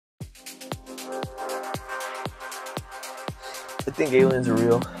I think aliens are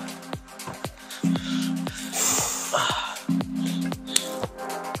real.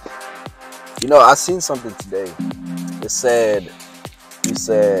 You know, I seen something today. He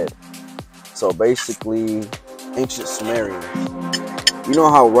said, so basically, ancient Sumerians. You know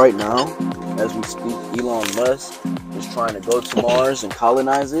how right now, as we speak, Elon Musk is trying to go to Mars and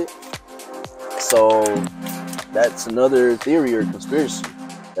colonize it? So that's another theory or conspiracy,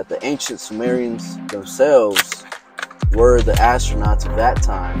 that the ancient Sumerians themselves were the astronauts of that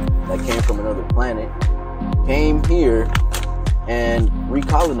time that came from another planet, came here and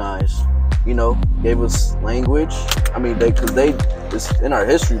recolonized, you know, gave us language. I mean, it's in our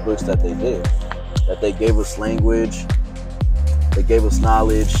history books that they did, that they gave us language, they gave us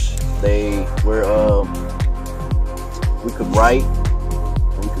knowledge, they were, we could write,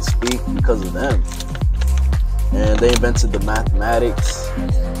 we could speak because of them. And they invented the mathematics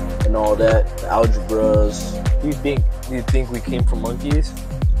and all that, the algebras. Do you think we came from monkeys?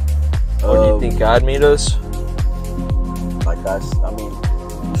 Or do you think God made us? Like I mean,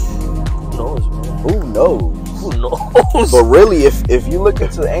 Who knows, man? who knows? Who knows? But really, if you look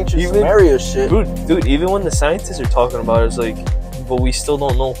into the ancient Sumeria shit, dude, even when the scientists are talking about it, it's like, but we still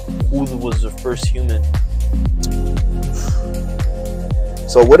don't know who was the first human.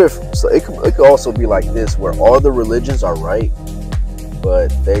 so what if? So it could also be like this, where all the religions are right, but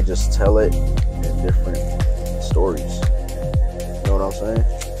they just tell it in different stories. You know what I'm saying?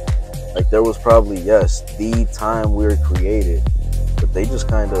 Like there was probably, yes, the time we were created, but they just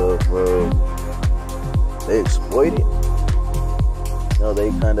kind of they exploit it. You know, they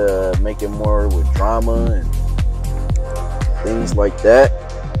kind of make it more with drama and things like that.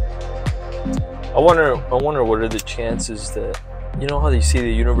 I wonder what are the chances that, you know how they say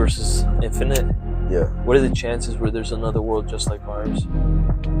the universe is infinite? Yeah. What are the chances where there's another world just like ours,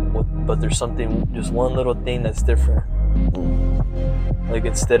 but there's something, just one little thing that's different? Like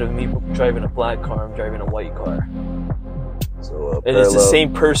instead of me driving a black car, I'm driving a white car. So and it's the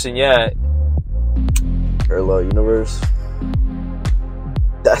same person, yeah. Parallel universe.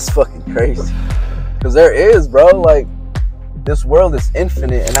 That's fucking crazy. Cause there is, bro. Like this world is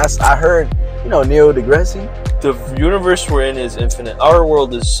infinite, and I heard, you know, Neil deGrasse. The universe we're in is infinite. Our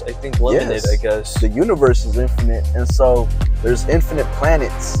world is, I think, limited. Yes, I guess the universe is infinite, and so there's infinite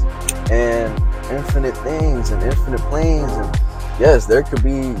planets and infinite things and infinite planes, and yes, there could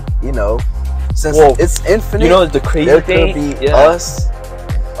be, you know, since it's infinite. You know the crazy there thing? Could be us,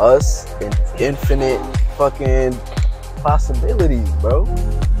 and infinite fucking possibilities, bro.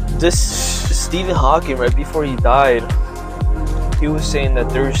 This Stephen Hawking, right before he died, he was saying that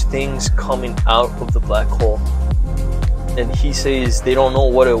there's things coming out of the black hole, and he says they don't know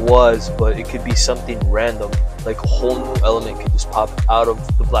what it was, but it could be something random, like a whole new element could just pop out of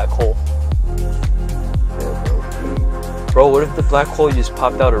the black hole. Bro, what if the black hole just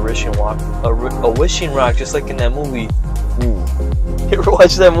popped out a wishing rock, just like in that movie? You ever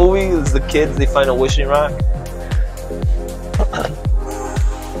watch that movie? It's the kids, they find a wishing rock.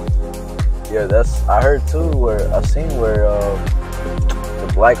 Yeah, I heard too, where I've seen where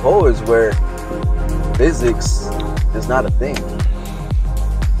the black hole is where physics is not a thing.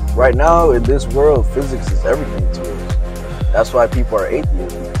 Right now in this world, physics is everything to us. That's why people are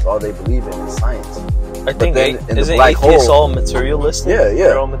atheists, because all they believe in is science. I think isn't the black atheists all materialistic? Yeah.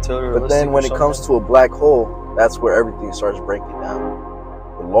 They're all materialistic. But then when it comes to a black hole, that's where everything starts breaking down.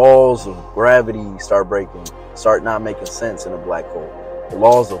 The laws of gravity start not making sense in a black hole. The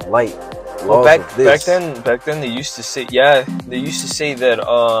laws of light. Well, back then they used to say, that they used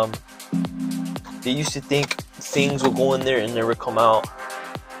to think things would go in there and never come out.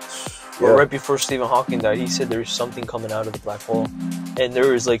 Well, right before Stephen Hawking died, he said there was something coming out of the black hole, and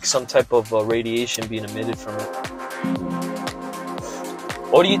there was like some type of radiation being emitted from it.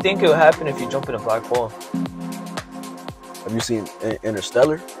 What do you think will happen if you jump in a black hole? Have you seen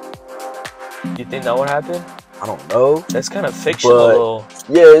Interstellar? Do you think that would happen? I don't know. That's kind of fictional.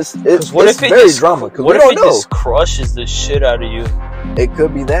 Yeah, it's very drama. What if it just crushes the shit out of you? It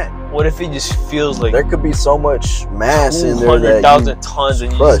could be that. What if it just feels like there could be so much mass in there that 200,000 tons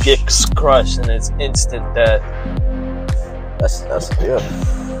and you just get crushed and it's instant death? That's yeah.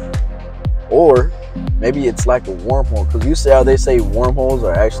 Or maybe it's like a wormhole, because you see how they say wormholes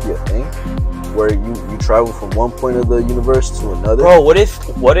are actually a thing, where you travel from one point of the universe to another. Bro, what if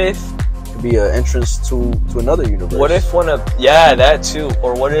be an entrance to another universe? What if that too?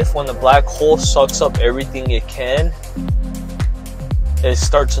 Or what if when the black hole sucks up everything it can, it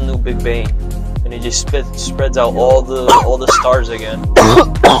starts a new Big Bang, and it just spreads out all the stars again?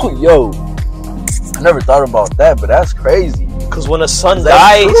 Yo, I never thought about that, but that's crazy. Because when a sun That's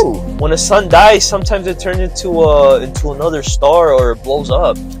dies, true. sometimes it turns into another star or it blows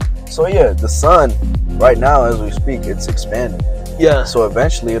up. So yeah, the sun right now as we speak, it's expanding. Yeah. So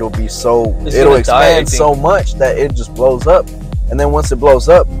eventually it'll gonna expand die, so much that it just blows up. And then once it blows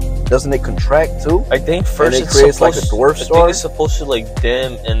up, doesn't it contract too? I think first and it creates like a dwarf star. I think it's supposed to like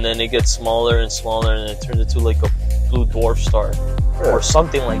dim, and then it gets smaller and smaller, and it turns into like a blue dwarf star or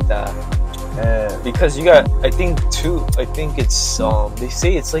something like that. And because you got, I think it's they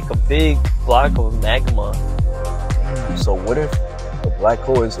say it's like a big block of magma. so what if a black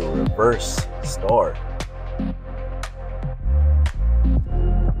hole is a reverse star?